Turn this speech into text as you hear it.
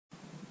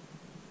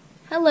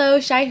Hello,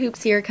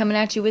 Shyhoopz here, coming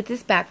at you with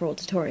this back roll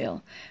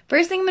tutorial.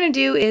 First thing I'm going to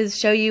do is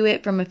show you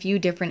it from a few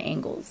different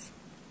angles.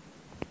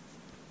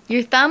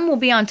 Your thumb will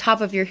be on top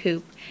of your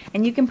hoop,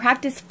 and you can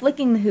practice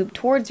flicking the hoop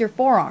towards your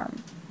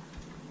forearm.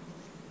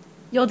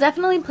 You'll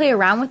definitely play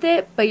around with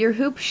it, but your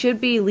hoop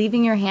should be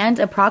leaving your hand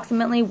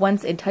approximately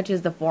once it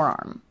touches the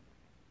forearm.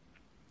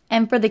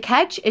 And for the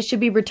catch, it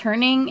should be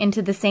returning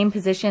into the same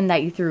position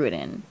that you threw it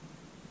in.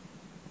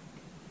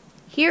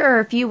 Here are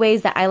a few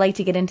ways that I like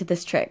to get into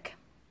this trick.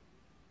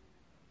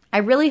 I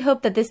really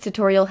hope that this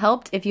tutorial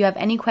helped. If you have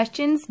any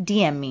questions,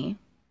 DM me.